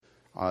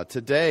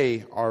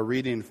Today, our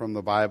reading from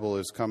the Bible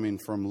is coming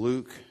from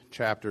Luke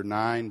chapter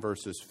 9,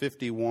 verses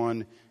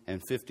 51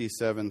 and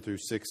 57 through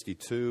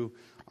 62,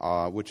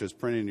 which is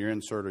printed in your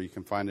insert, or you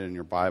can find it in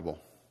your Bible.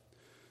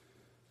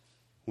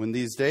 When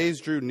these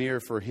days drew near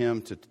for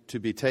him to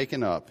be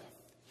taken up,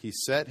 he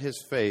set his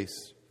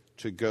face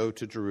to go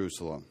to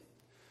Jerusalem.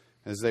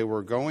 As they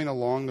were going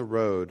along the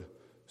road,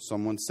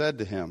 someone said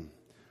to him,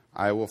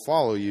 "I will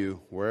follow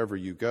you wherever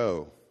you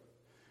go."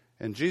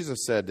 And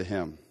Jesus said to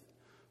him,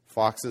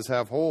 "Foxes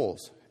have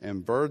holes,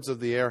 and birds of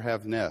the air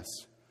have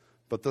nests,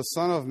 but the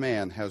Son of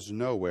Man has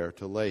nowhere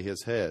to lay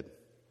his head."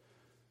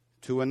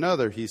 To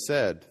another he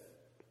said,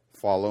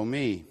 "Follow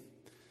me."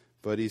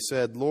 But he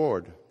said,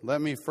 "Lord,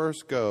 let me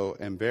first go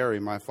and bury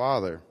my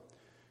father."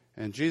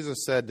 And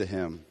Jesus said to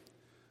him,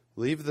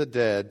 "Leave the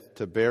dead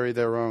to bury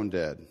their own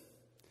dead.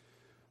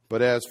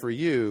 But as for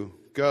you,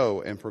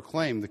 go and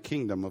proclaim the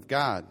kingdom of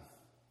God."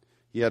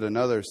 Yet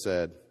another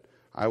said,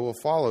 I will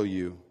follow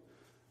you,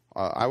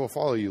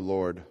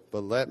 Lord,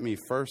 but let me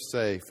first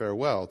say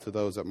farewell to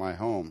those at my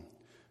home."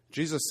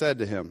 Jesus said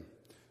to him,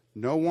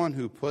 "No one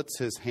who puts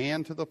his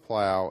hand to the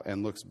plow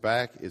and looks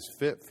back is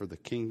fit for the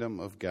kingdom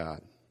of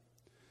God."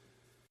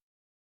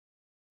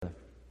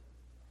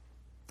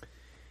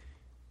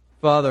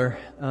 Father,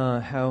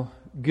 how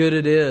good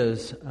it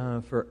is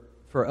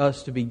for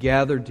us to be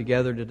gathered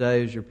together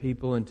today as your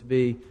people and to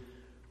be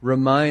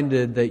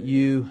reminded that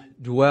you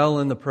dwell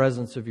in the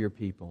presence of your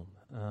people.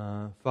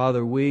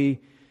 Father, we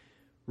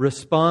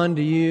respond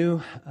to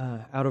you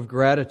out of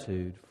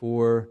gratitude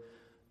for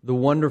the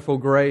wonderful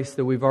grace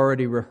that we've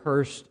already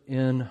rehearsed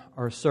in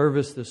our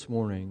service this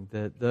morning,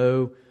 that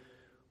though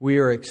we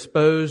are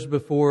exposed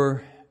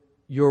before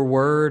your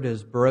word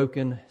as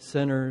broken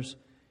sinners,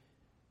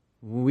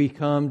 when we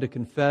come to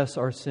confess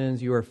our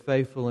sins, you are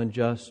faithful and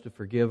just to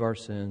forgive our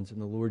sins in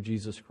the Lord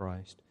Jesus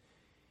Christ.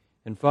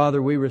 And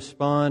Father, we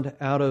respond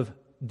out of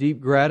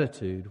deep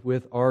gratitude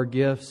with our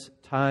gifts,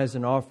 tithes,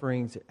 and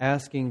offerings,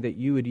 asking that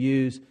you would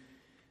use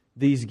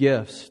these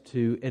gifts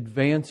to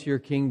advance your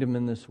kingdom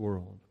in this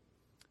world,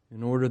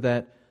 in order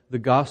that the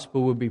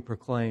gospel would be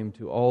proclaimed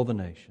to all the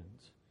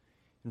nations.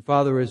 And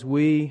Father, as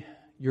we,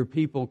 your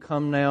people,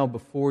 come now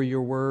before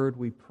your word,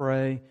 we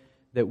pray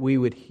that we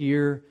would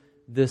hear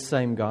this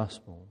same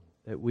gospel,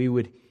 that we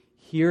would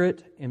hear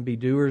it and be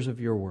doers of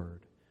your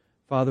word.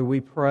 Father, we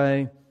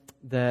pray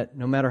that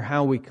no matter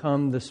how we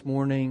come this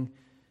morning,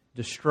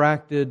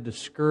 distracted,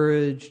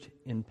 discouraged,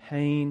 in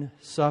pain,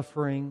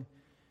 suffering,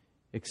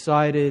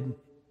 excited,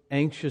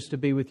 anxious to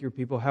be with your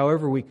people,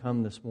 however we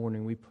come this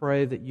morning, we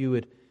pray that you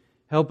would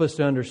help us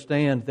to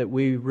understand that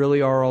we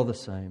really are all the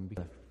same.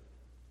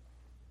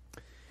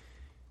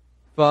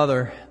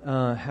 Father,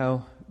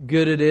 how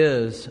good it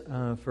is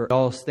for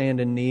all stand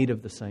in need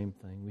of the same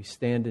thing. We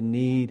stand in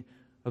need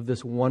of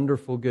this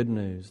wonderful good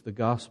news, the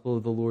gospel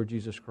of the Lord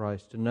Jesus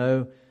Christ, to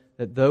know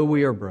that though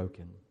we are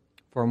broken,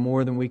 far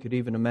more than we could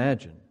even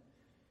imagine,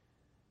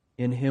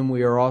 in Him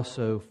we are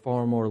also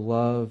far more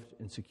loved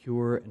and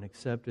secure and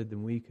accepted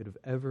than we could have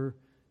ever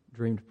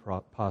dreamed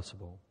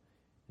possible.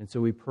 And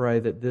so we pray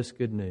that this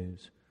good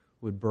news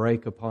would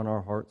break upon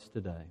our hearts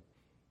today.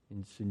 And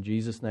it's in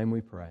Jesus' name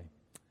we pray.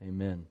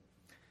 Amen.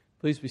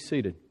 Please be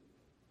seated.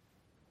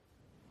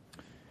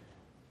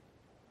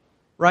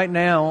 Right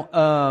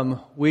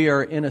now, we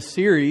are in a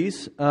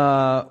series.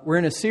 We're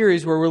in a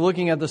series where we're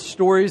looking at the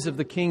stories of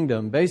the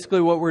kingdom.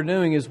 Basically, what we're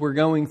doing is we're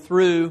going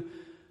through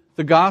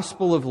the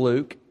Gospel of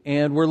Luke,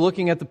 and we're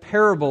looking at the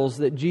parables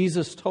that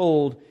Jesus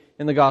told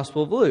in the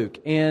Gospel of Luke.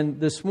 And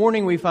this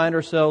morning we find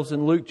ourselves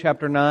in Luke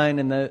chapter 9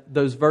 and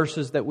those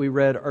verses that we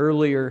read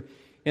earlier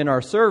in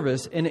our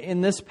service. And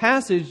in this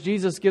passage,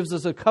 Jesus gives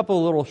us a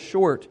couple little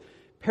short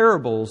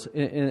parables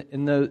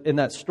in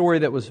that story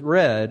that was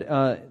read.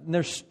 And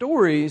they're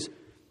stories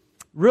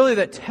really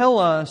that tell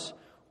us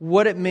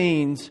what it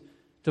means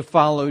to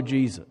follow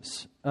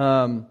Jesus.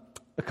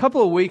 A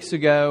couple of weeks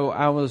ago,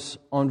 I was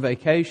on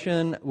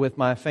vacation with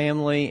my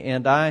family,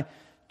 and I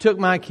took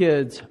my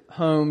kids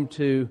home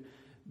to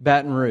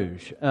Baton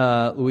Rouge,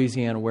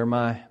 Louisiana, where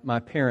my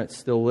parents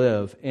still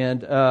live.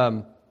 And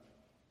I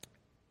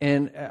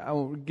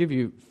will give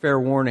you fair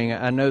warning.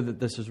 I know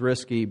that this is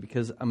risky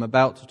because I'm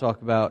about to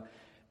talk about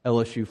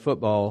LSU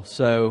football.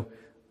 So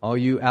all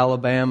you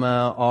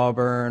Alabama,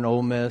 Auburn,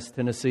 Ole Miss,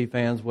 Tennessee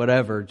fans,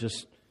 whatever,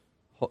 just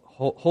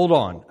hold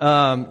on.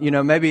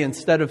 Maybe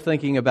instead of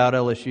thinking about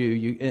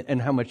LSU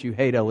and how much you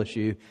hate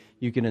LSU,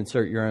 you can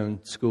insert your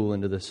own school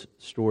into this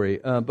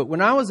story. But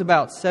when I was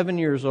about 7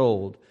 years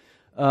old,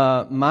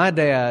 my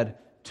dad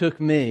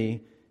took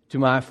me to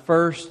my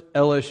first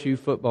LSU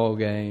football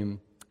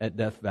game at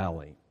Death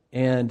Valley.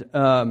 And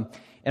on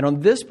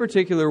this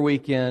particular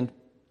weekend,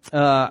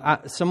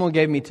 someone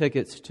gave me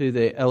tickets to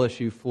the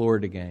LSU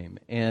Florida game.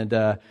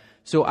 And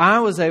so I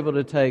was able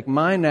to take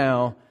my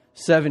now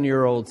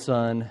 7-year-old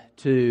son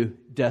to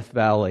Death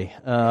Valley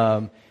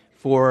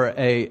for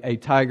a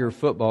Tiger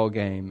football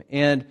game.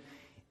 And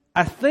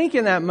I think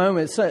in that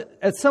moment, so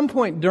at some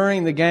point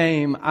during the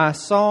game, I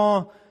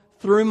saw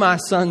through my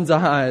son's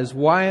eyes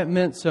why it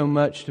meant so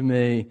much to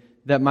me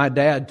that my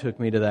dad took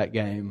me to that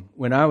game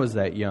when I was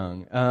that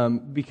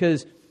young.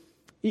 Because,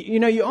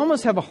 you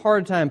almost have a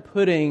hard time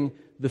putting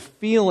the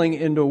feeling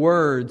into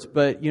words,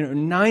 but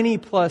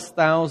 90+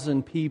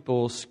 thousand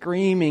people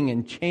screaming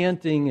and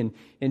chanting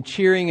and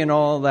cheering and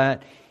all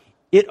that,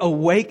 it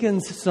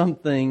awakens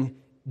something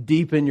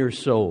deep in your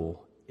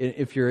soul.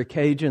 If you're a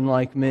Cajun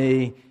like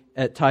me,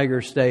 at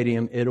Tiger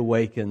Stadium, it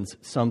awakens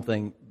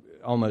something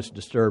almost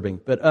disturbing.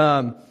 But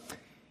and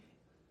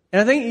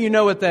I think you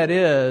know what that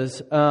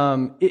is.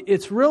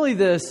 It's really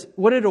this.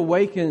 What it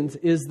awakens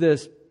is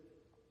this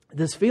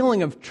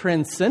feeling of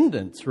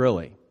transcendence.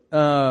 Really,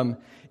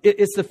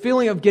 it's the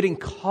feeling of getting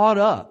caught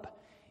up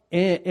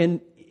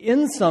and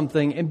in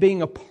something and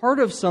being a part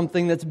of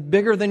something that's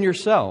bigger than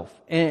yourself,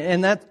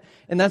 and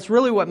that's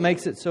really what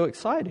makes it so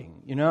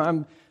exciting.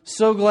 I'm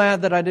so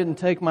glad that I didn't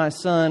take my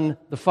son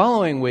the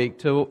following week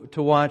to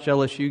watch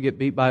LSU get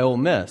beat by Ole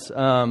Miss.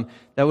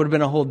 That would have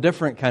been a whole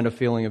different kind of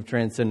feeling of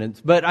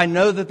transcendence. But I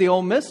know that the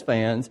Ole Miss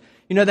fans,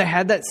 they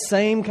had that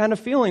same kind of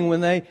feeling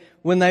when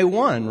they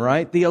won,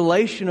 right? The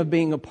elation of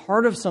being a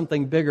part of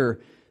something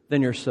bigger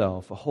than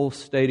yourself, a whole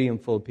stadium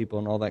full of people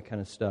and all that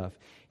kind of stuff.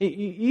 You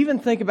even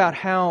think about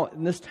how,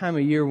 in this time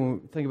of year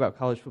when we think about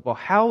college football,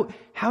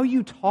 how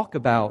you talk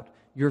about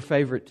your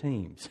favorite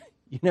teams.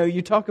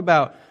 You talk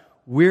about,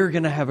 we're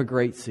going to have a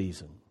great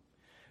season.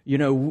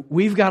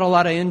 We've got a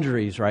lot of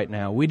injuries right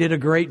now. We did a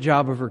great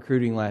job of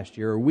recruiting last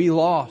year, or we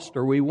lost,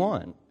 or we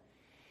won.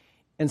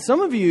 And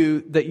some of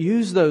you that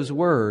use those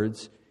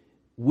words,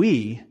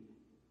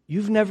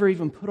 you've never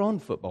even put on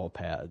football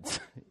pads.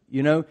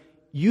 You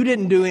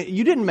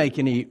didn't make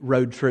any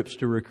road trips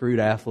to recruit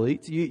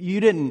athletes. You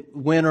didn't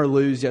win or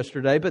lose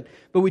yesterday, but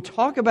we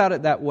talk about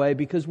it that way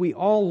because we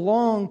all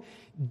long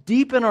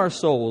deep in our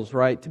souls,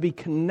 right, to be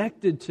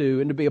connected to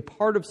and to be a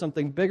part of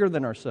something bigger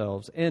than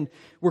ourselves. And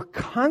we're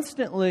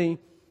constantly,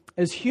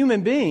 as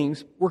human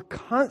beings, we're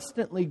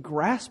constantly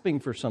grasping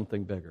for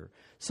something bigger,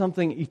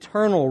 something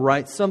eternal,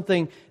 right?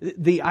 Something,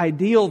 the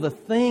ideal, the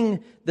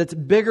thing that's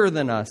bigger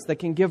than us, that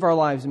can give our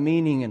lives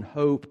meaning and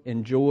hope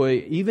and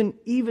joy, even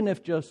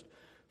if just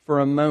for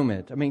a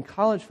moment. I mean,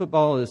 college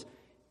football is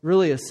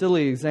really a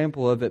silly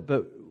example of it,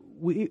 but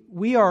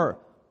we are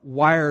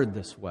wired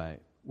this way.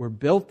 We're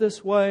built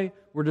this way.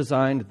 We're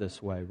designed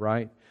this way,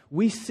 right?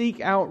 We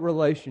seek out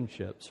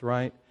relationships,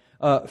 right?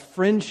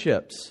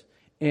 Friendships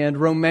and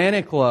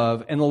romantic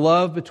love and the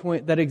love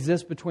that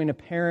exists between a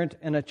parent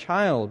and a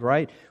child,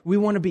 right? We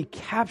want to be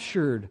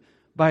captured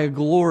by a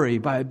glory,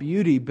 by a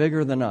beauty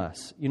bigger than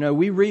us.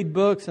 We read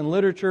books and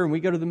literature and we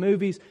go to the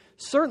movies.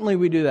 Certainly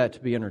we do that to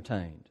be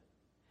entertained.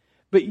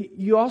 But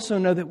you also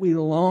know that we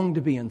long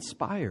to be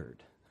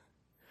inspired.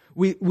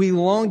 We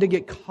long to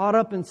get caught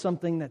up in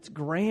something that's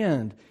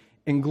grand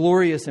and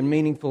glorious and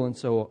meaningful and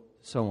so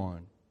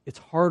on. It's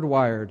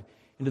hardwired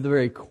into the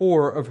very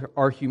core of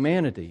our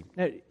humanity.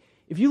 Now,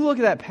 if you look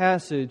at that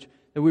passage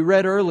that we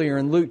read earlier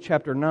in Luke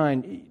chapter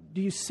 9,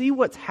 do you see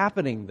what's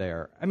happening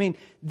there? I mean,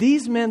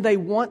 these men, they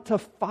want to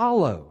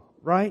follow,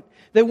 right?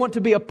 They want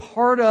to be a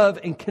part of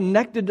and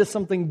connected to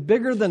something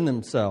bigger than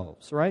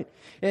themselves, right?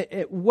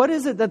 What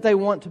is it that they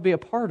want to be a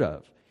part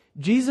of?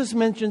 Jesus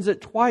mentions it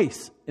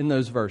twice in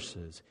those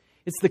verses.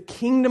 It's the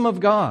kingdom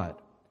of God.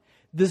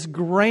 This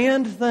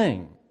grand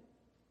thing,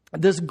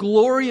 this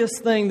glorious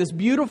thing, this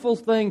beautiful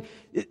thing,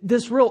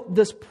 this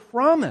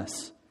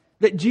promise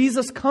that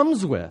Jesus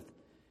comes with,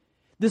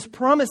 this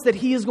promise that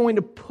He is going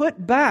to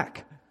put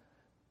back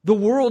the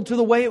world to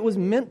the way it was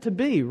meant to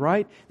be,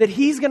 right? That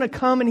He's going to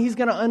come and He's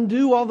going to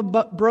undo all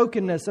the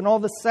brokenness and all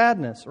the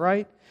sadness,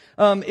 right?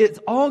 It's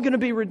all going to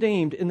be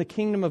redeemed in the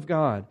kingdom of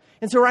God.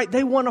 And so, right,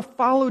 they want to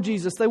follow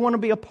Jesus. They want to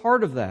be a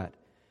part of that.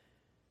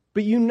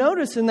 But you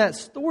notice in that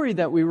story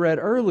that we read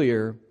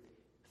earlier,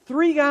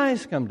 3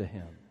 guys come to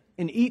Him,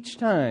 and each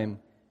time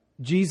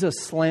Jesus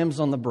slams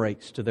on the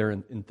brakes to their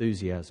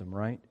enthusiasm,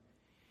 right?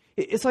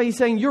 It's like He's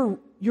saying, you're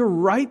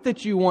right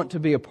that you want to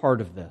be a part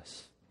of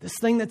this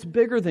thing that's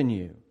bigger than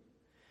you.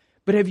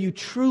 But have you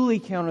truly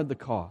counted the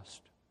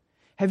cost?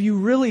 Have you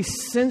really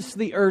sensed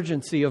the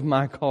urgency of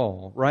my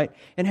call, right?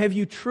 And have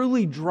you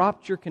truly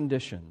dropped your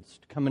conditions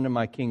to come into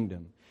my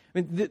kingdom?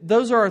 I mean,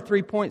 those are our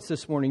 3 points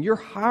this morning. You're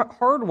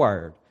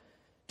hardwired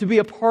to be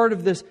a part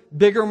of this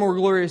bigger, more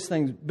glorious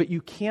thing, but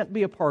you can't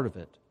be a part of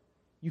it.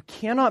 You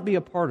cannot be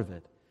a part of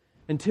it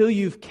until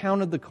you've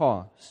counted the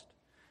cost,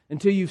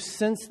 until you've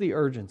sensed the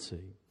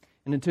urgency,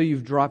 and until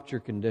you've dropped your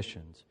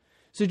conditions.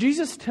 So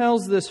Jesus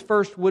tells this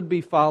first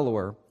would-be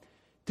follower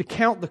to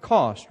count the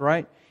cost,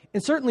 right?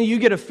 And certainly you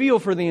get a feel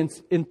for the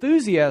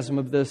enthusiasm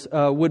of this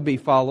would-be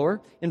follower.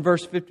 In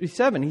verse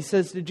 57, He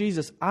says to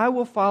Jesus, I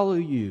will follow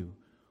you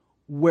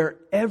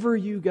wherever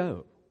you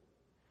go.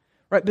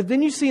 Right, but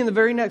then you see in the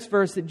very next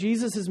verse that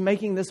Jesus is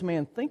making this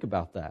man think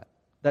about that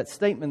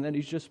statement that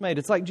He's just made.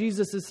 It's like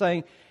Jesus is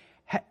saying,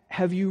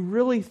 have you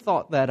really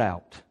thought that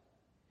out?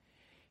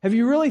 Have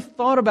you really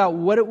thought about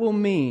what it will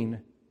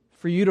mean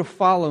for you to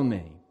follow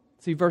me?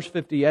 See, verse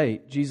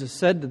 58, Jesus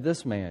said to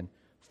this man,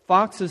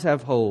 foxes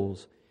have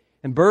holes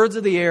and birds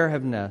of the air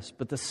have nests,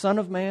 but the Son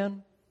of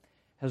Man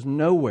has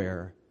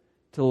nowhere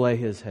to lay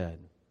His head.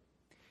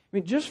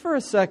 mean, just for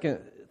a second,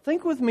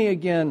 think with me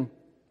again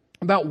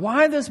about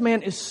why this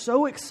man is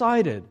so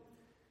excited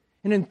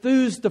and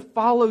enthused to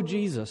follow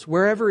Jesus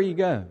wherever he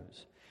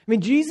goes. I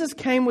mean, Jesus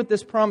came with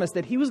this promise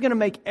that he was going to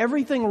make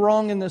everything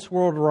wrong in this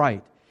world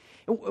right.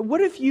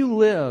 What if you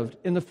lived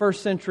in the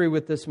first century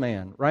with this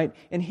man, right?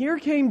 And here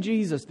came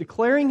Jesus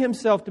declaring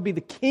himself to be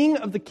the king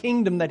of the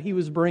kingdom that he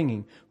was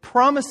bringing,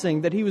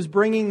 promising that he was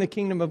bringing the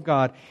kingdom of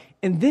God.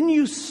 And then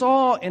you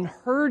saw and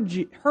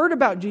heard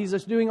about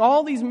Jesus doing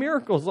all these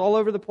miracles all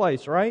over the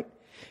place, right?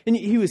 And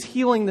he was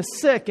healing the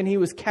sick, and he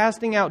was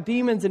casting out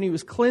demons, and he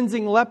was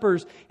cleansing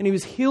lepers, and he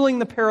was healing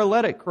the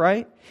paralytic,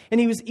 right? And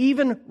he was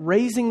even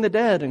raising the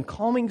dead and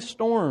calming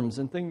storms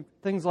and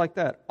things like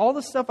that. All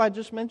the stuff I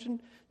just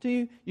mentioned to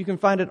you, you can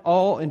find it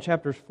all in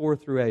chapters 4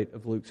 through 8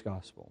 of Luke's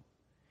Gospel.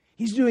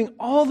 He's doing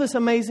all this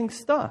amazing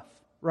stuff,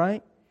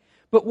 right?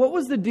 But what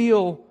was the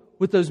deal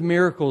with those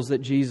miracles that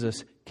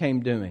Jesus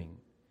came doing?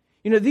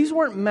 You know, these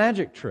weren't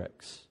magic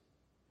tricks.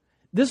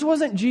 This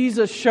wasn't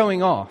Jesus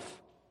showing off,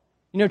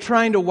 you know,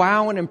 trying to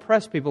wow and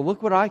impress people.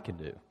 Look what I can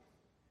do.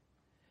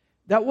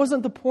 That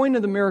wasn't the point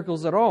of the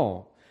miracles at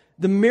all.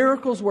 The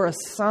miracles were a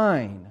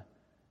sign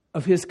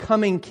of his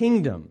coming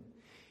kingdom.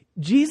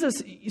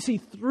 Jesus, you see,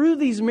 through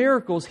these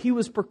miracles, he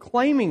was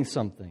proclaiming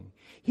something.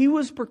 He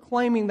was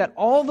proclaiming that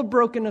all the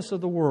brokenness of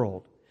the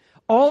world,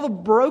 all the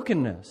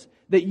brokenness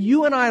that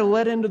you and I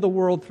let into the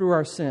world through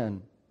our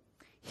sin,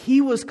 he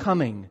was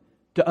coming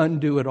to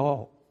undo it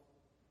all,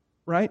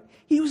 right?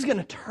 He was going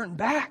to turn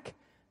back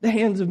the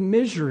hands of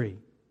misery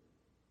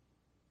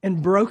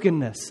and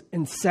brokenness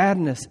and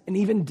sadness and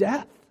even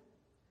death,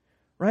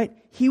 right?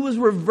 He was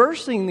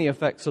reversing the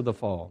effects of the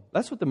fall.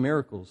 That's what the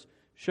miracles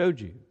showed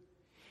you.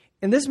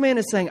 And this man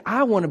is saying,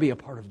 I want to be a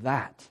part of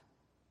that.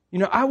 You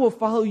know, I will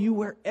follow you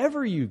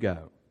wherever you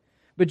go.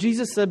 But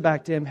Jesus said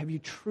back to him, have you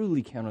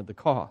truly counted the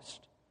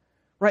cost?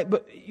 Right?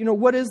 But, you know,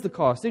 what is the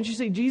cost? Didn't you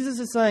see?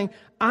 Jesus is saying,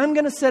 I'm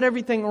going to set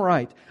everything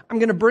right. I'm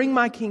going to bring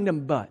my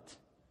kingdom, but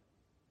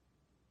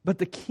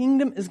the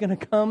kingdom is going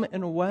to come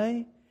in a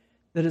way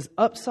that is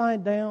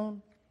upside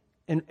down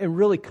and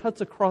really cuts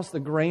across the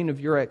grain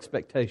of your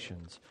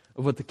expectations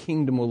of what the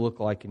kingdom will look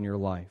like in your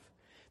life.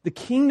 The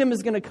kingdom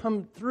is going to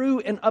come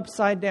through an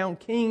upside-down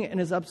king and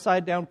his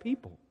upside-down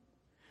people.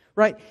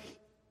 Right?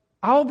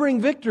 I'll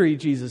bring victory,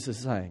 Jesus is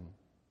saying.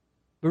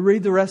 But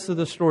read the rest of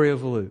the story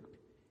of Luke.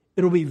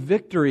 It'll be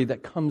victory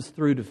that comes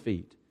through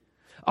defeat.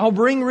 I'll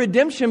bring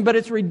redemption, but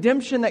it's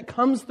redemption that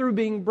comes through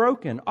being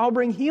broken. I'll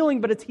bring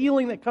healing, but it's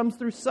healing that comes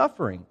through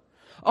suffering.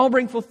 I'll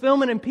bring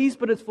fulfillment and peace,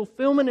 but it's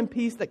fulfillment and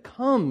peace that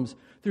comes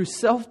through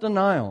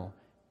self-denial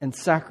and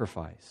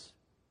sacrifice.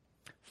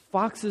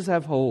 Foxes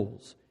have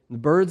holes. The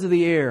birds of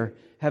the air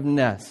have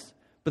nests,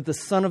 but the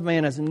Son of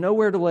Man has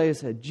nowhere to lay his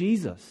head.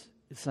 Jesus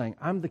is saying,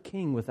 I'm the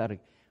king without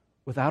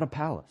a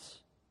palace,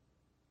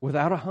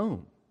 without a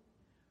home.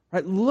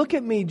 Right? Look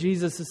at me,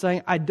 Jesus is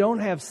saying, I don't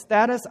have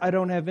status, I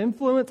don't have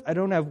influence, I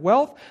don't have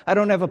wealth, I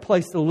don't have a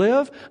place to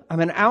live.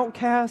 I'm an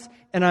outcast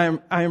and I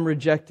am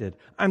rejected.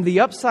 I'm the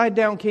upside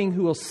down king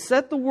who will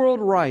set the world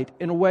right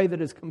in a way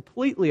that is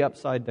completely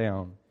upside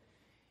down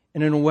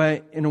and in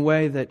a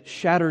way that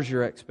shatters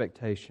your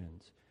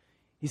expectations.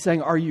 He's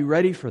saying, are you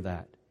ready for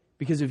that?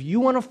 Because if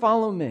you want to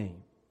follow me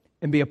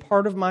and be a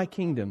part of my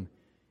kingdom,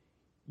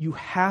 you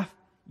have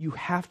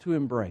to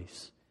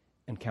embrace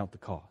and count the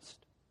cost.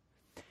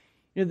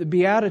 You know, the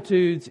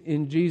Beatitudes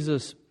in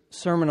Jesus'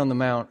 Sermon on the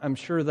Mount, I'm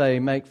sure they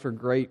make for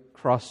great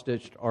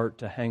cross-stitched art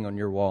to hang on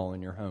your wall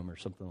in your home or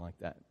something like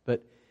that.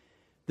 But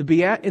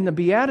in the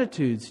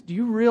Beatitudes, do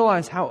you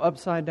realize how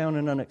upside down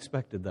and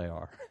unexpected they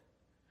are?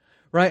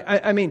 Right?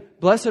 I mean,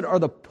 blessed are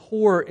the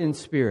poor in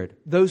spirit,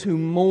 those who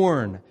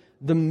mourn,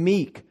 the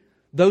meek,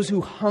 those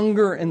who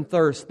hunger and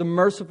thirst, the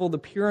merciful, the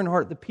pure in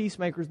heart, the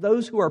peacemakers,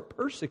 those who are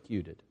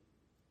persecuted.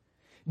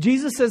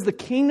 Jesus says the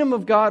kingdom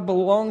of God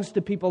belongs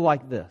to people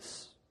like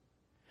this.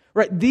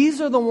 Right?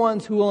 These are the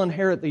ones who will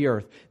inherit the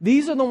earth.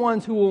 These are the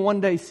ones who will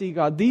one day see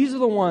God. These are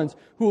the ones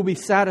who will be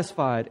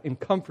satisfied and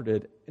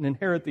comforted and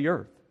inherit the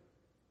earth.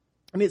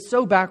 I mean, it's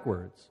so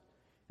backwards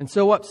and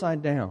so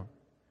upside down.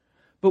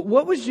 But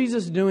what was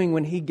Jesus doing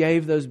when he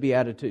gave those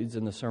Beatitudes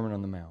in the Sermon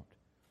on the Mount?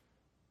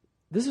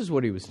 This is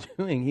what he was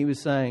doing. He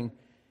was saying,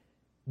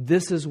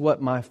 this is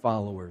what my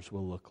followers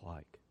will look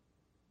like.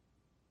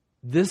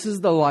 This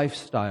is the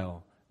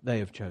lifestyle they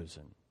have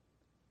chosen.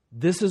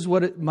 This is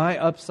what my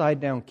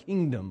upside-down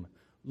kingdom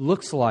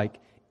looks like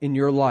in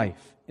your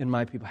life, in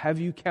my people. Have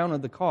you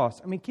counted the cost?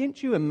 I mean,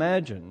 can't you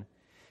imagine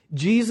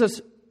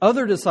Jesus'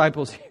 other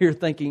disciples here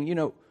thinking, you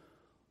know,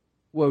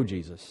 whoa,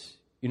 Jesus,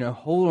 you know,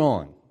 hold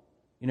on.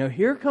 You know,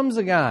 here comes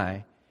a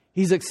guy.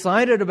 He's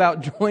excited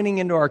about joining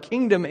into our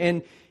kingdom.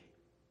 And,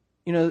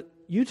 you know,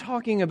 you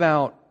talking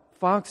about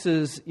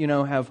foxes, you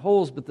know, have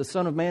holes, but the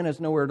Son of Man has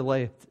nowhere to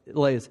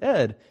lay his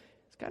head.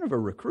 It's kind of a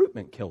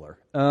recruitment killer.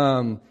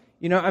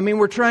 You know, I mean,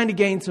 we're trying to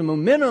gain some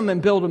momentum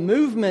and build a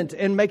movement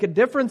and make a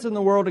difference in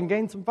the world and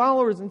gain some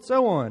followers and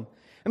so on.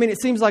 I mean, it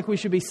seems like we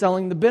should be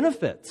selling the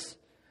benefits,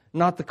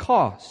 not the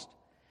cost.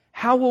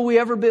 How will we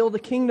ever build a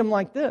kingdom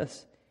like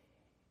this?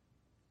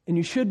 And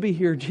you should be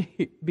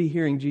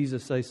hearing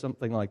Jesus say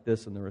something like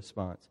this in the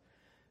response.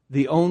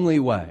 The only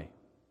way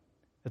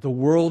that the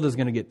world is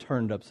going to get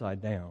turned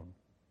upside down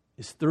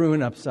is through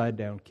an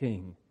upside-down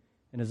king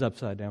and his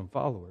upside-down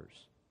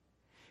followers.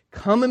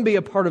 Come and be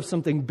a part of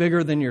something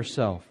bigger than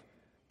yourself,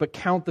 but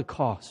count the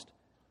cost.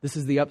 This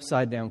is the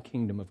upside-down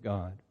kingdom of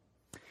God.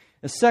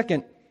 And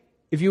second,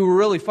 if you will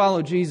really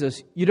follow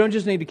Jesus, you don't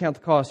just need to count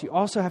the cost, you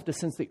also have to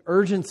sense the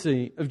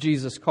urgency of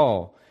Jesus'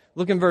 call.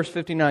 Look in verse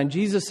 59.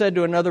 Jesus said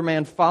to another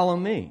man, "Follow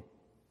me."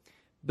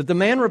 But the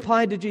man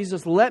replied to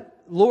Jesus,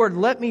 "Lord,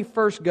 let me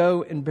first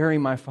go and bury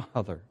my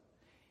father."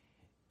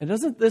 And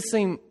doesn't this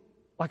seem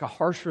like a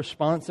harsh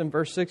response in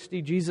verse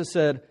 60? Jesus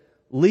said,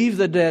 "Leave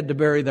the dead to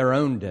bury their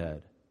own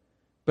dead.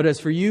 But as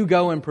for you,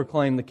 go and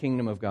proclaim the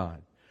kingdom of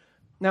God."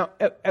 Now,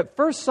 at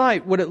first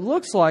sight, what it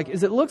looks like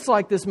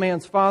this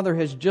man's father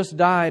has just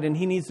died and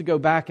he needs to go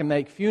back and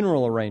make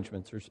funeral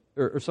arrangements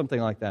or something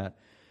like that.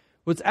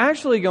 What's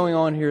actually going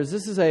on here is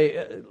this is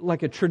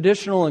like a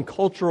traditional and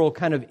cultural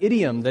kind of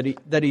idiom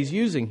that he's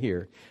using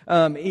here.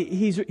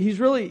 He's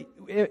really,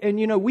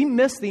 and we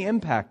miss the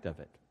impact of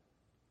it.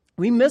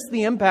 We miss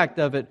the impact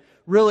of it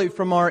really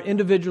from our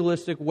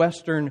individualistic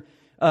Western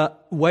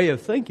way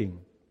of thinking.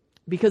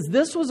 Because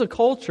this was a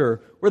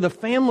culture where the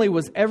family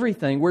was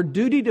everything, where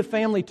duty to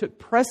family took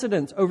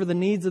precedence over the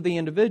needs of the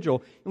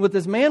individual. And what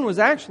this man was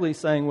actually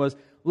saying was,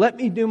 let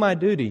me do my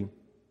duty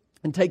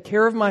and take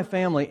care of my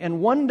family.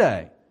 And one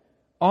day,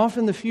 off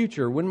in the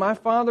future, when my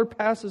father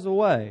passes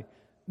away,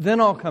 then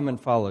I'll come and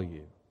follow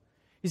you.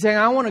 He's saying,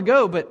 I want to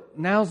go, but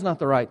now's not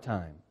the right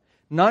time.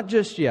 Not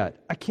just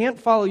yet. I can't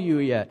follow you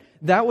yet.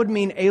 That would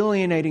mean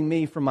alienating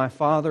me from my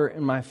father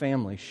and my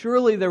family.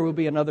 Surely there will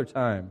be another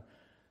time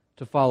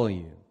to follow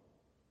you.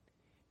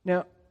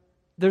 Now,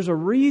 there's a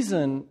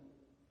reason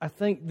I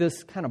think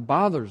this kind of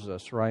bothers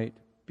us, right?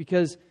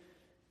 Because,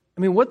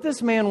 what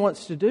this man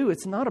wants to do,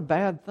 it's not a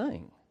bad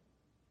thing.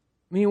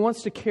 He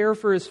wants to care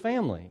for his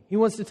family. He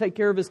wants to take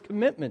care of his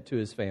commitment to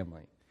his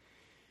family.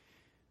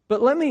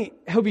 But let me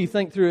help you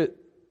think through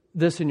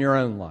this in your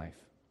own life.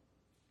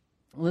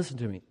 Listen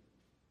to me.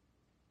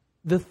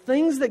 The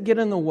things that get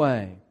in the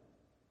way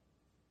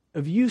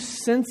of you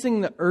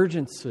sensing the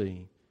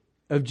urgency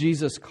of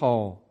Jesus'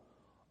 call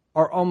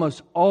are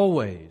almost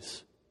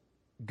always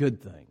good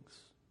things.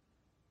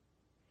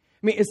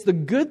 It's the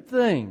good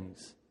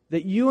things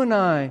that you and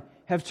I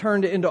have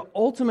turned into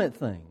ultimate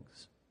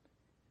things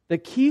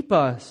that keep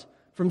us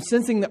from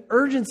sensing the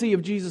urgency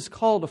of Jesus'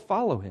 call to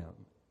follow Him.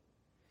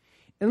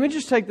 And let me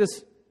just take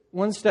this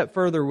one step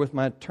further with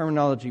my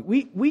terminology.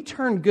 We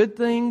turn good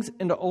things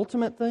into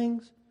ultimate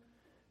things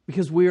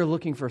because we are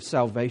looking for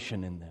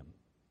salvation in them.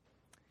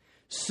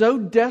 So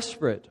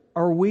desperate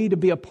are we to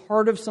be a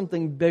part of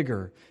something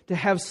bigger, to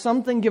have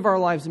something give our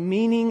lives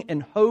meaning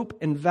and hope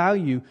and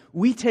value.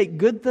 We take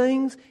good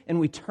things and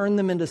we turn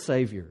them into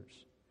saviors.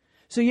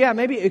 So yeah,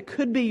 maybe it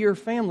could be your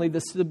family, the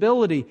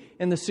stability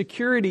and the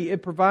security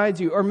it provides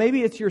you. Or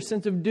maybe it's your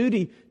sense of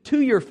duty to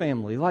your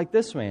family, like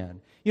this man.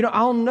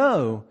 I'll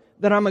know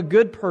that I'm a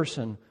good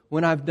person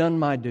when I've done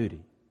my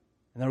duty.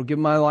 And that'll give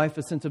my life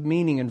a sense of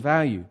meaning and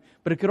value.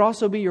 But it could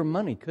also be your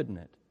money, couldn't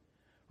it?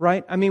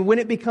 Right? When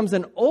it becomes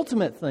an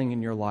ultimate thing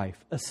in your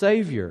life, a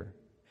savior.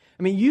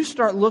 You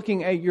start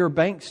looking at your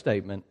bank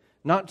statement,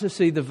 not to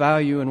see the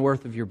value and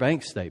worth of your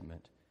bank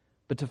statement,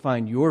 but to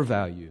find your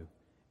value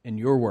and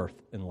your worth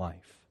in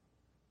life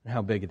and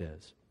how big it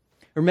is.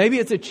 Or maybe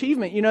it's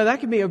achievement. That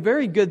can be a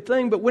very good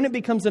thing, but when it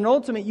becomes an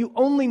ultimate, you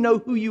only know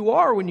who you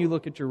are when you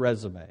look at your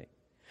resume.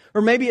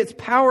 Or maybe it's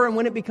power, and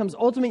when it becomes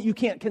ultimate, you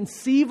can't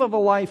conceive of a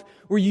life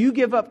where you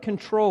give up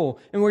control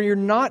and where you're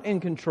not in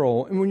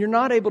control and when you're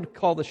not able to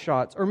call the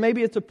shots. Or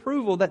maybe it's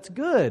approval. That's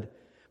good.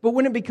 But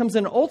when it becomes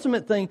an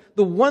ultimate thing,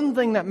 the one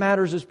thing that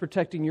matters is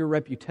protecting your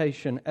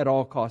reputation at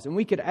all costs. And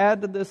we could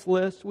add to this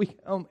list, we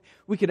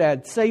could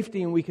add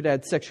safety, and we could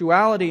add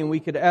sexuality, and we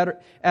could add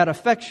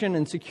affection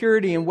and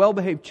security and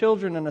well-behaved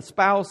children and a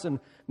spouse and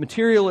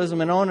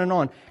materialism and on and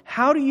on.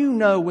 How do you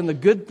know when the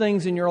good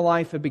things in your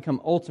life have become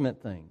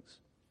ultimate things?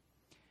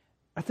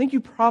 I think you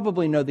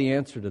probably know the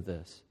answer to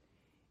this.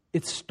 They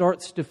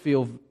start to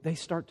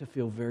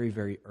feel very,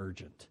 very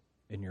urgent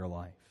in your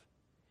life.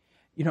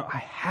 I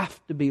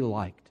have to be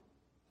liked,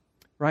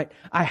 right?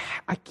 I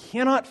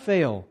cannot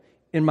fail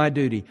in my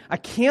duty. I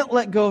can't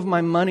let go of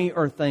my money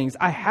or things.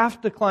 I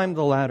have to climb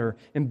the ladder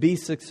and be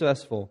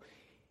successful.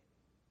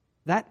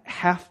 That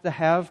have to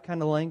have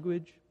kind of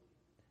language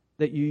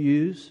that you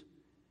use,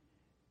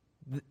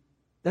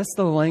 that's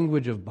the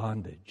language of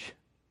bondage.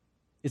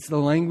 It's the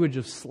language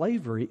of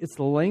slavery. It's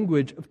the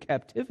language of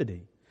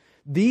captivity.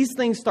 These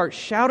things start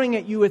shouting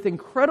at you with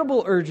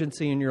incredible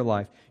urgency in your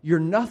life. You're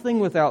nothing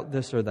without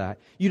this or that.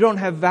 You don't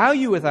have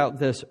value without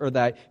this or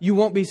that. You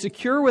won't be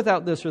secure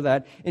without this or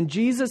that. And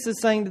Jesus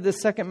is saying to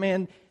this second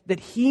man that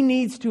he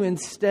needs to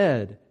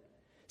instead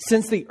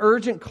sense the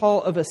urgent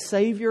call of a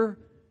Savior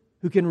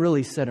who can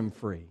really set him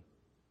free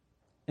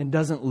and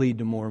doesn't lead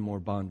to more and more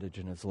bondage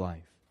in his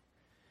life.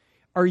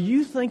 Are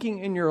you thinking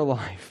in your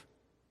life,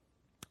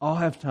 I'll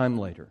have time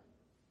later.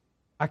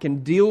 I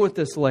can deal with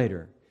this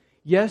later.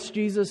 Yes,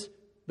 Jesus,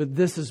 but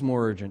this is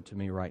more urgent to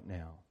me right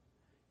now.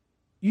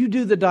 You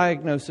do the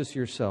diagnosis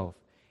yourself.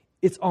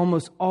 It's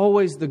almost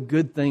always the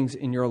good things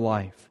in your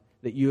life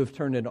that you have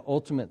turned into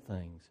ultimate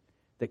things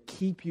that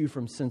keep you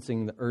from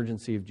sensing the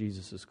urgency of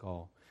Jesus'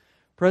 call.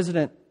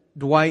 President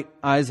Dwight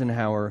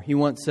Eisenhower, he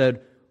once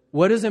said,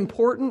 "What is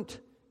important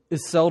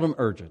is seldom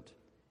urgent,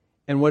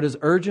 and what is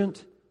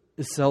urgent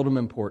is seldom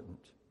important."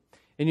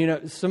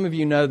 And some of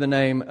you know the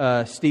name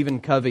Stephen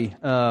Covey.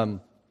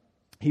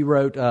 He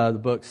wrote the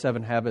book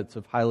 7 Habits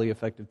of Highly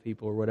Effective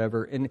People or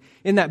whatever. And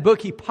in that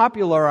book, he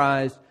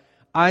popularized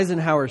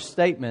Eisenhower's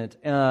statement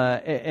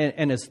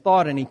and his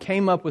thought, and he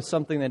came up with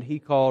something that he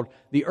called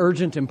the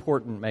urgent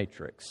important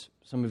matrix.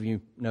 Some of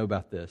you know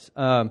about this.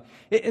 And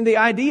the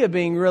idea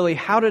being really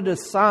how to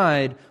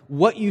decide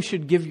what you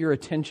should give your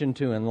attention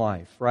to in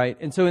life, right?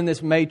 And so in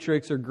this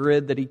matrix or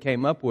grid that he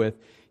came up with,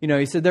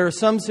 he said there are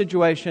some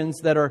situations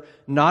that are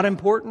not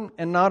important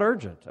and not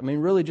urgent. I mean,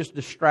 really just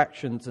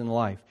distractions in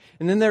life.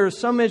 And then there are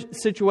some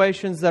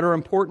situations that are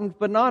important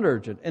but not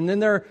urgent. And then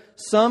there are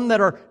some that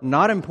are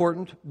not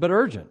important but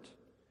urgent.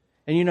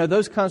 And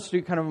those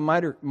constitute kind of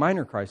a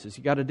minor crisis.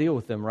 You got to deal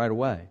with them right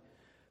away.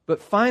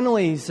 But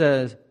finally, he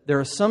says, there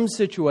are some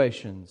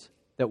situations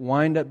that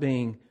wind up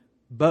being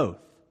both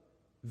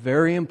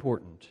very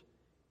important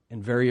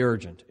and very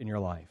urgent in your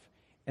life.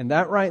 And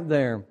that right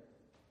there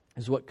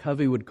is what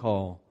Covey would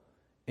call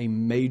a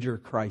major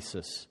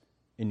crisis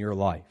in your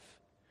life.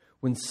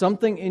 When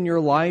something in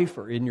your life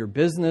or in your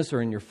business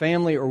or in your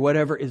family or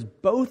whatever is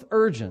both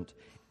urgent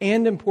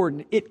and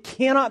important, it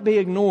cannot be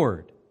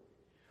ignored.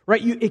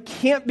 Right? It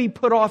can't be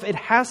put off. It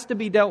has to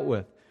be dealt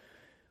with.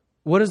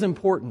 What is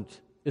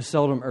important is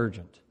seldom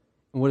urgent.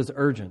 And what is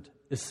urgent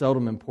is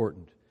seldom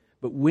important.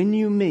 But when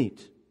you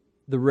meet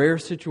the rare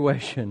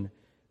situation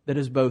that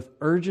is both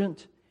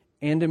urgent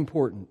and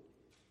important,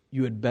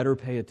 you had better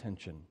pay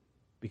attention,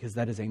 because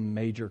that is a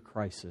major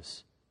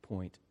crisis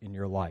point in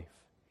your life.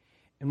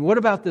 And what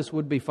about this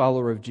would-be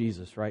follower of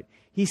Jesus, right?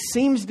 He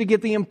seems to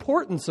get the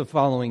importance of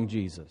following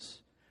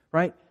Jesus,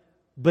 right?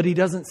 But he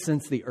doesn't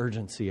sense the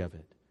urgency of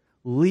it.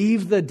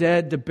 Leave the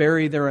dead to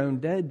bury their own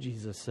dead,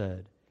 Jesus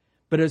said.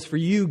 But as for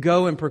you,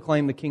 go and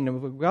proclaim the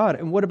kingdom of God.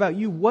 And what about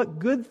you? What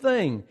good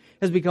thing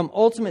has become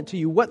ultimate to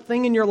you? What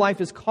thing in your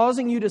life is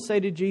causing you to say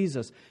to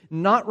Jesus,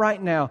 not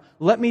right now,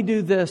 let me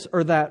do this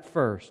or that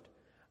first?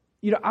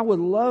 I would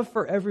love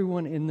for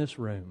everyone in this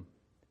room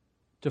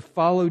to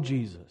follow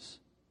Jesus.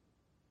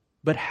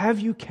 But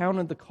have you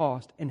counted the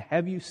cost, and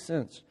have you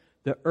sensed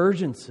the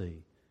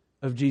urgency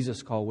of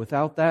Jesus' call?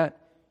 Without that,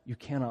 you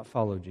cannot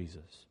follow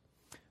Jesus.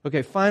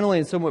 Okay, finally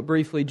and somewhat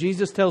briefly,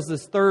 Jesus tells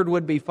this third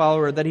would-be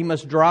follower that he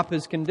must drop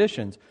his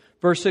conditions.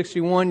 Verse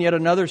 61, yet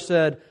another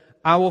said,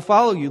 I will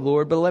follow you,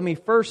 Lord, but let me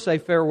first say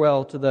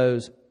farewell to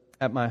those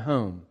at my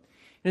home.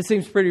 And it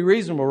seems pretty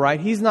reasonable, right?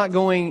 He's not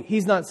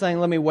saying,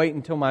 let me wait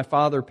until my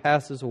father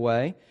passes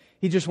away.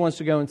 He just wants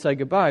to go and say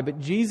goodbye. But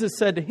Jesus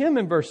said to him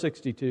in verse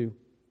 62,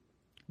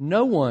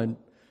 no one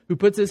who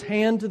puts his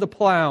hand to the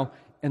plow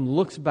and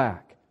looks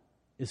back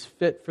is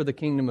fit for the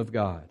kingdom of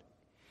God.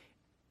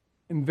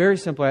 And very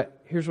simply,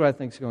 here's what I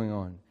think is going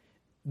on.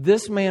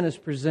 This man is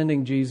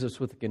presenting Jesus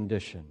with a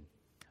condition.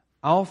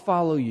 I'll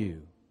follow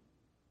you,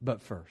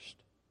 but first.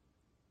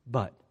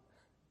 But,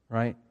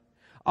 right?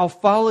 I'll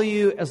follow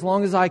you as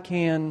long as I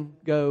can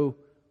go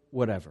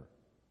whatever.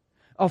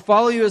 I'll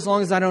follow you as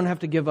long as I don't have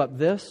to give up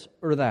this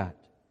or that.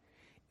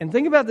 And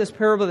think about this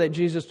parable that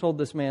Jesus told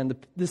this man.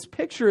 This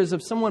picture is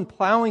of someone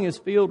plowing his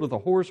field with a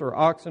horse or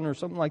oxen or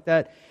something like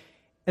that.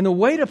 And the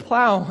way to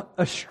plow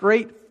a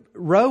straight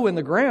row in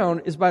the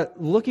ground is by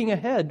looking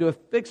ahead to a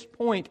fixed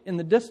point in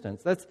the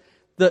distance. That's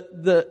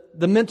the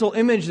mental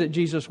image that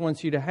Jesus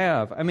wants you to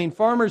have. I mean,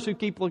 farmers who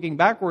keep looking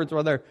backwards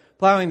while they're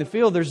plowing the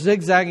field, they're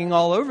zigzagging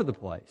all over the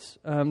place.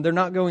 They're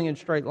not going in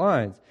straight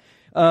lines.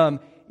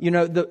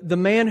 The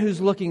man who's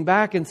looking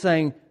back and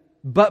saying,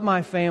 but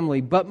my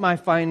family, but my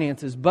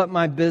finances, but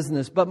my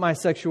business, but my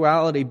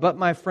sexuality, but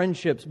my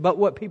friendships, but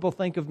what people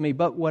think of me,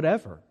 but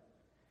whatever.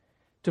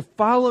 To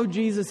follow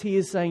Jesus, he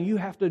is saying, you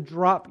have to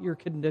drop your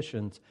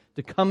conditions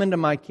to come into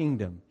my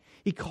kingdom.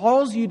 He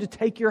calls you to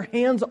take your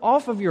hands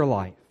off of your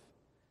life,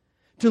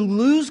 to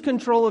lose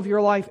control of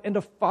your life, and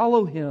to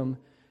follow him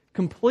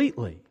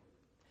completely.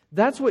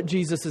 That's what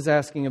Jesus is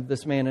asking of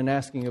this man and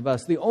asking of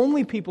us. The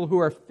only people who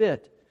are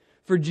fit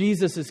for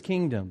Jesus'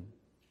 kingdom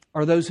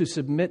are those who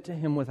submit to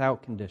him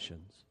without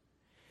conditions.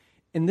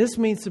 And this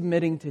means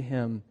submitting to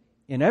him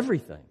in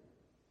everything.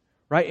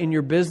 Right? In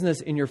your business,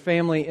 in your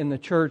family, in the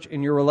church,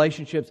 in your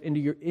relationships, in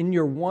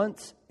your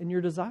wants and your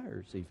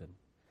desires even.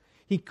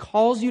 He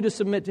calls you to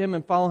submit to him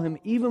and follow him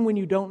even when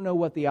you don't know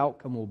what the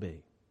outcome will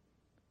be.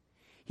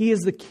 He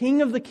is the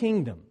king of the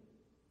kingdom.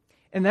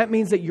 And that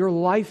means that your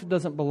life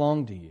doesn't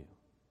belong to you.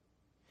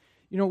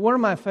 One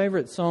of my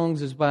favorite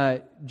songs is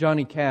by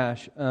Johnny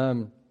Cash.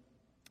 And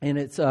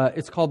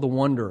it's called The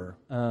Wanderer.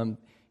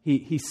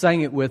 He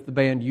sang it with the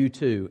band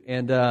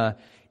U2.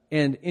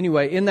 And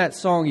anyway, in that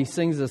song, he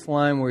sings this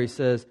line where he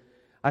says,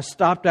 I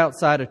stopped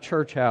outside a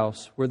church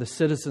house where the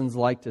citizens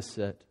like to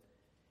sit.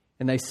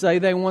 And they say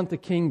they want the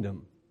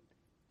kingdom,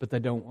 but they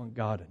don't want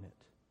God in it.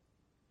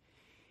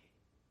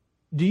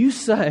 Do you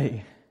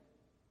say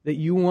that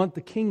you want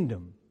the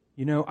kingdom?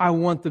 You know, I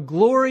want the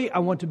glory. I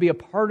want to be a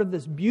part of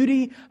this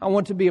beauty. I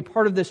want to be a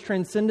part of this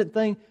transcendent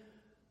thing.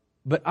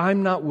 But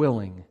I'm not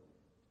willing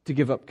to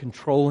give up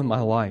control in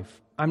my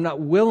life. I'm not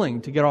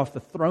willing to get off the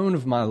throne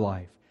of my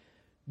life.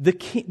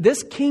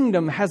 This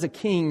kingdom has a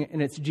king,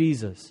 and it's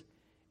Jesus.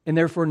 And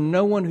therefore,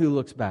 no one who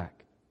looks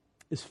back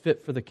is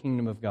fit for the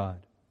kingdom of God.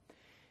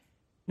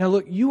 Now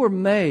look, you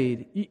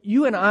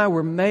and I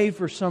were made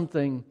for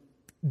something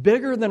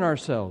bigger than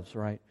ourselves,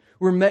 right?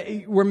 We're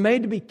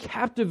made to be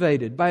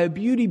captivated by a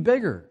beauty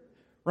bigger,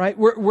 right?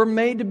 We're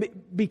made to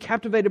be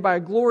captivated by a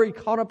glory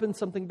caught up in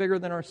something bigger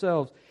than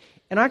ourselves.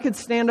 And I could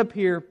stand up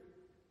here,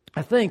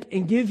 I think,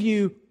 and give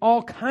you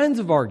all kinds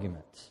of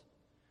arguments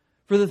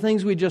for the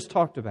things we just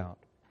talked about.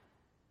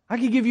 I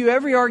could give you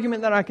every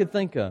argument that I could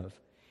think of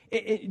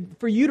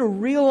for you to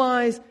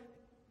realize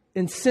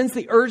and sense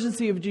the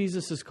urgency of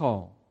Jesus'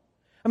 call.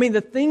 I mean,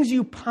 the things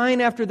you pine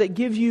after that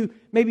give you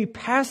maybe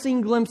passing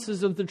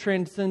glimpses of the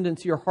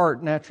transcendence your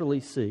heart naturally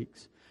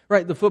seeks.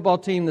 Right? The football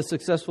team, the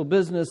successful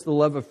business, the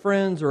love of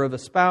friends or of a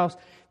spouse,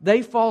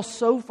 they fall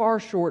so far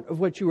short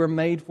of what you were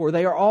made for.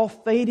 They are all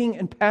fading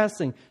and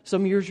passing.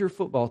 Some years your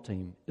football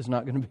team is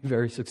not going to be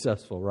very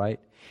successful, right?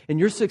 And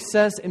your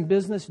success in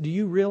business, do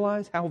you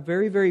realize how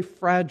very, very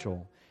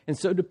fragile and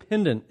so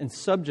dependent and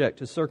subject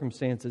to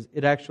circumstances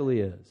it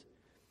actually is?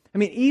 I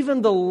mean,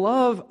 even the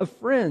love of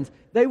friends,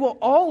 they will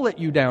all let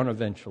you down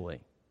eventually.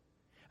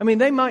 I mean,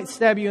 they might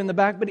stab you in the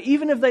back, but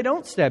even if they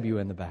don't stab you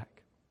in the back,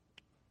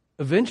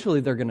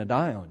 eventually they're going to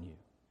die on you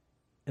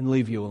and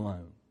leave you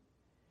alone.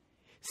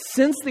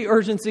 Since the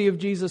urgency of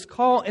Jesus'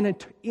 call, an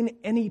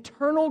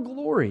eternal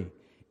glory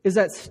is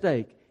at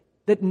stake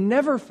that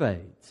never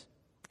fades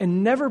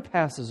and never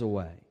passes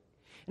away.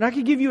 And I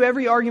could give you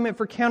every argument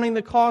for counting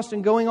the cost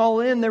and going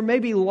all in. There may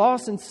be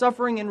loss and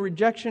suffering and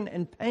rejection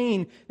and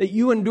pain that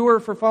you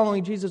endure for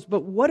following Jesus.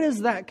 But what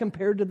is that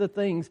compared to the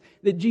things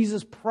that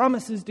Jesus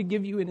promises to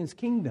give you in His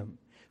kingdom?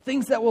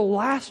 Things that will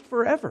last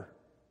forever,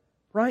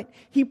 right?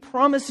 He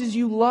promises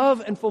you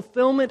love and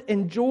fulfillment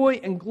and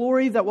joy and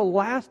glory that will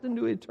last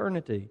into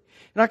eternity.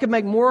 And I could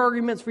make more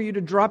arguments for you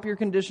to drop your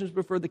conditions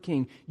before the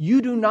King.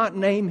 You do not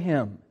name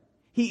Him.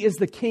 He is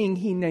the King.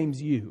 He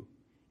names you.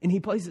 And He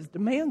places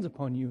demands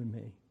upon you and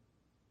me.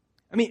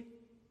 I mean,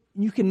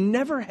 you can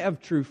never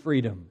have true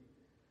freedom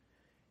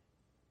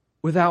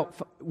without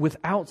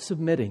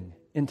submitting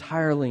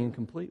entirely and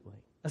completely.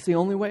 That's the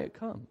only way it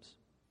comes.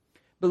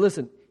 But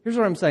listen, here's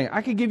what I'm saying.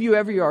 I could give you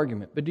every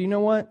argument, but do you know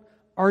what?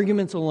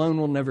 Arguments alone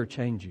will never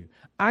change you.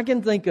 I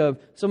can think of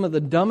some of the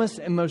dumbest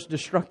and most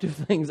destructive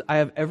things I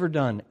have ever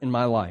done in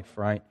my life,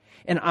 right?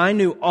 And I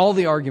knew all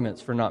the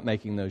arguments for not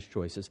making those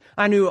choices.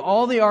 I knew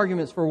all the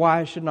arguments for why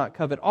I should not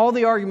covet, all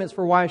the arguments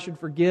for why I should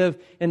forgive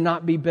and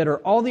not be bitter,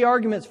 all the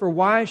arguments for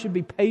why I should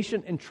be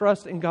patient and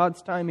trust in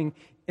God's timing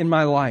in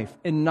my life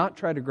and not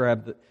try to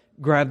grab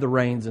the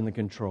reins and the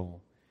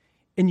control.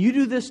 And you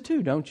do this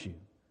too, don't you?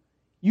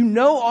 You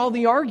know all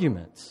the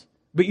arguments,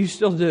 but you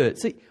still do it.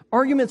 See,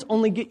 arguments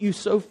only get you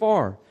so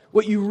far.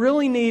 What you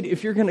really need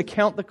if you're going to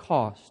count the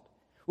cost,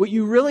 what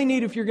you really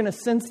need if you're going to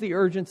sense the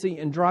urgency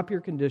and drop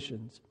your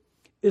conditions,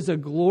 is a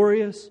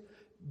glorious,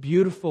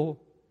 beautiful,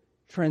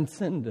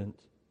 transcendent,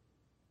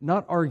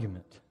 not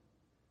argument,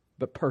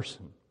 but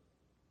person.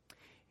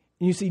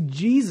 And you see,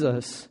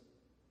 Jesus,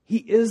 He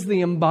is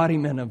the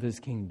embodiment of His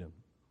kingdom.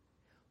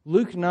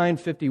 Luke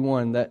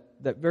 9:51,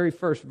 that very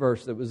first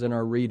verse that was in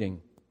our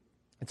reading,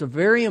 it's a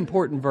very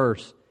important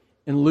verse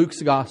in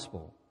Luke's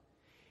gospel.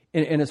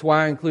 And it's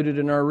why I included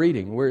it in our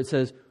reading, where it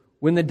says,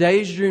 when the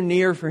days drew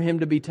near for Him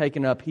to be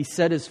taken up, He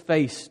set His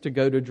face to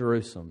go to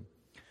Jerusalem.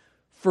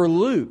 For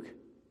Luke,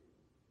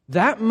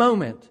 that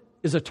moment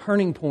is a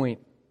turning point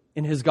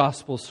in his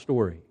gospel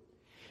story.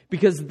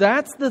 Because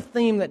that's the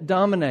theme that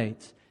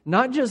dominates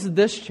not just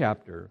this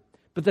chapter,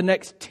 but the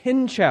next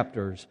 10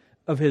 chapters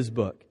of his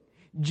book.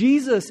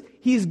 Jesus,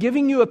 He's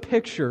giving you a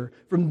picture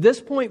from this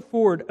point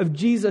forward of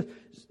Jesus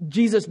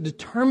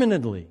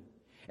determinedly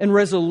and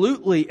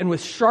resolutely and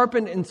with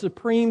sharpened and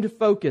supreme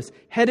focus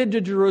headed to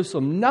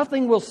Jerusalem.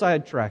 Nothing will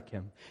sidetrack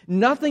Him.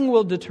 Nothing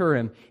will deter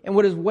Him. And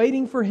what is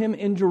waiting for Him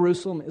in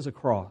Jerusalem is a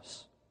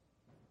cross.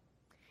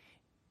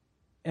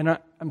 And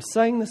I'm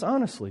saying this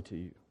honestly to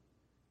you.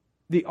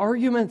 The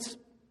arguments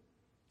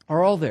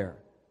are all there,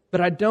 but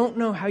I don't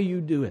know how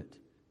you do it.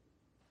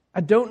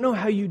 I don't know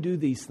how you do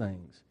these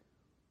things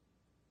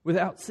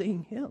without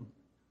seeing Him.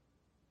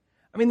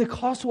 I mean, the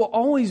cost will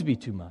always be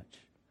too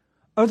much.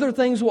 Other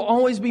things will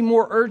always be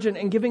more urgent,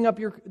 and giving up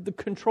the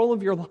control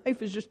of your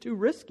life is just too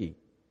risky.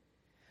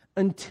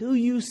 Until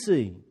you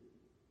see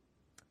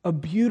a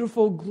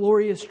beautiful,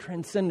 glorious,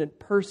 transcendent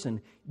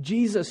person,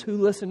 Jesus, who,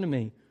 listen to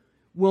me,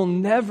 will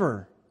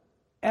never,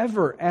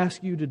 ever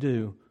ask you to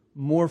do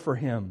more for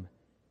Him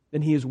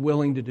than He is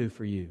willing to do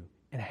for you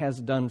and has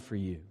done for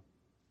you.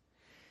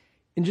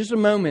 In just a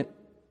moment,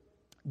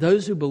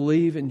 those who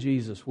believe in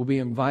Jesus will be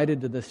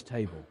invited to this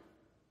table,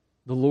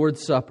 the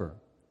Lord's Supper.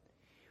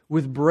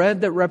 with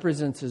bread that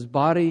represents His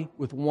body,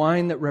 with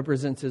wine that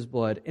represents His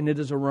blood. And it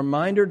is a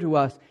reminder to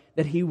us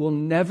that He will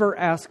never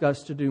ask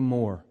us to do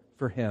more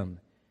for Him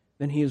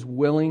than He is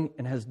willing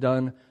and has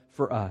done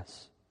for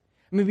us.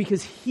 I mean,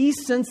 because He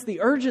sensed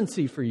the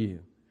urgency for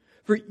you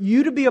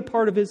to be a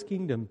part of His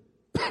kingdom.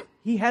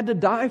 He had to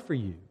die for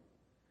you.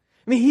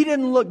 I mean, He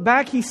didn't look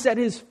back. He set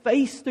His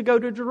face to go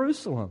to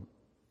Jerusalem.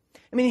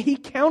 I mean, He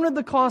counted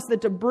the cost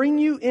that to bring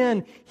you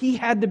in, He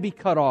had to be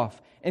cut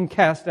off and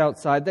cast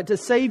outside. That to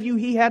save you,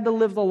 He had to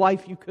live the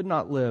life you could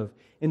not live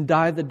and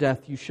die the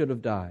death you should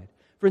have died.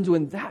 Friends,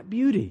 when that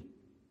beauty,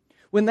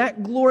 when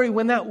that glory,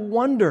 when that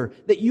wonder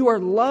that you are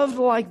loved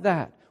like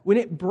that, when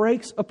it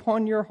breaks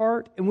upon your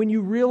heart and when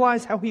you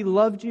realize how He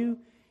loved you,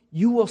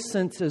 you will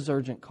sense His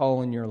urgent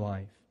call in your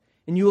life.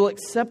 And you will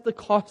accept the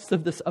cost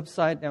of this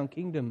upside-down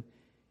kingdom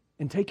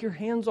and take your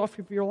hands off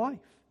of your life.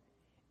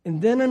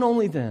 And then and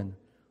only then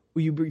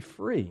will you be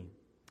free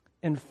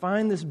and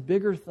find this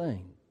bigger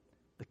thing,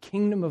 the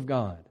kingdom of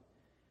God,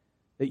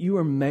 that you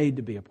are made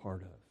to be a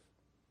part of.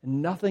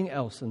 And nothing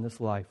else in this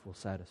life will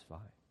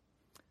satisfy.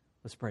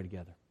 Let's pray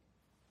together.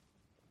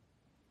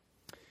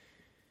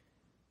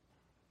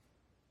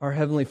 Our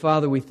Heavenly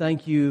Father, we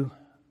thank You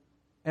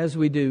as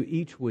we do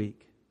each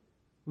week.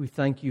 We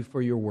thank You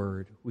for Your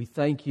word. We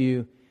thank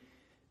You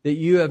that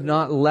You have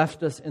not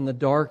left us in the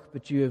dark,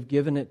 but You have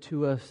given it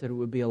to us that it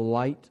would be a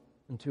light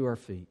unto our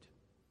feet.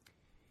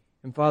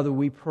 And Father,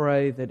 we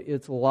pray that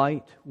its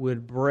light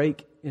would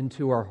break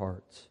into our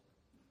hearts,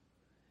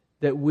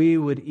 that we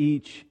would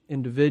each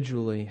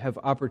individually have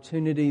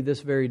opportunity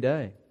this very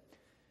day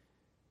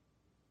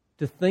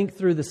to think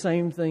through the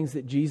same things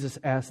that Jesus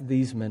asked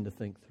these men to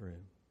think through.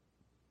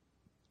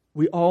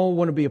 We all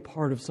want to be a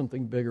part of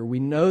something bigger. We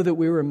know that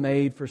we were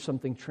made for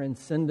something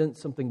transcendent,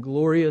 something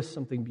glorious,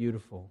 something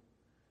beautiful.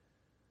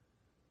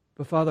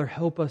 But Father,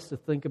 help us to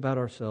think about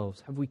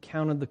ourselves. Have we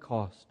counted the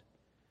cost?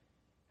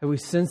 Have we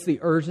sensed the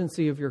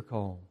urgency of Your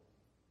call?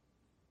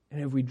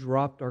 And have we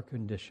dropped our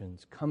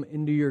conditions, come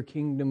into Your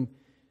kingdom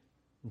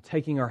and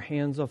taking our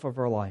hands off of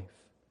our life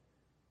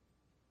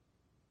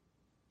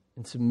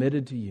and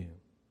submitted to You?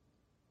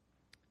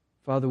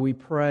 Father, we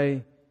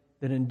pray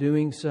that in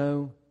doing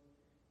so,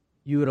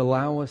 You would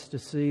allow us to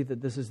see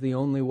that this is the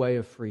only way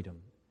of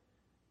freedom.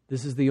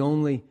 This is the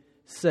only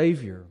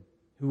Savior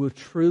who will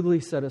truly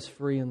set us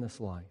free in this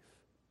life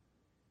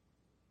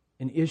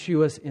and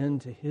issue us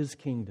into His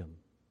kingdom,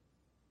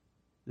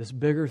 this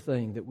bigger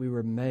thing that we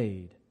were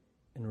made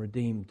and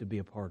redeemed to be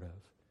a part of.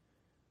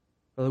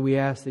 Father, we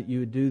ask that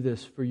You would do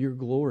this for Your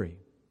glory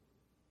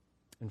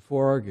and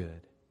for our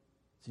good.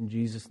 It's in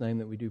Jesus' name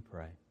that we do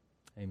pray.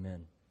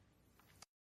 Amen.